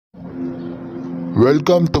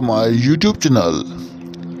Welcome to my YouTube channel.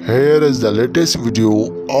 Here is the latest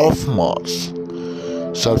video of Mars.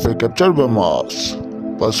 Survey captured by Mars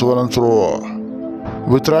Perseverance Rover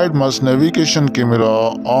with right Mars navigation camera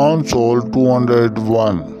on Sol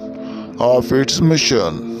 201 of its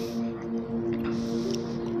mission.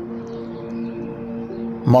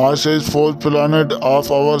 Mars is fourth planet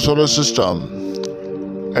of our solar system,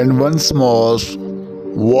 and once Mars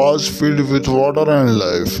was filled with water and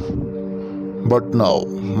life. But now,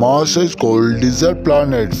 Mars is called desert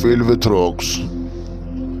planet filled with rocks.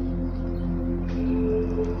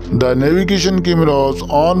 The navigation cameras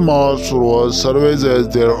on Mars rover serve as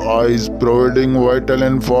their eyes, providing vital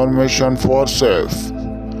information for safe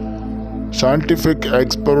scientific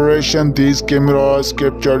exploration. These cameras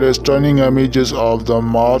captured stunning images of the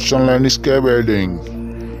Martian landscape, aiding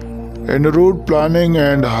in route planning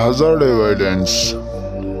and hazard avoidance.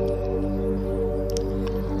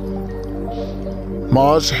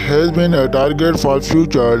 Mars has been a target for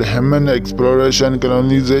future human exploration.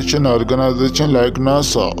 Colonization organizations like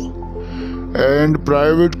NASA and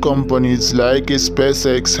private companies like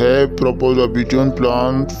SpaceX have proposed a between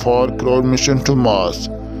plan for crewed mission to Mars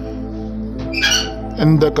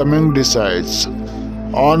in the coming decades.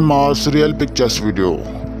 On Mars Real Pictures video.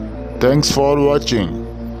 Thanks for watching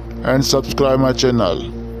and subscribe my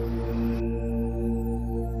channel.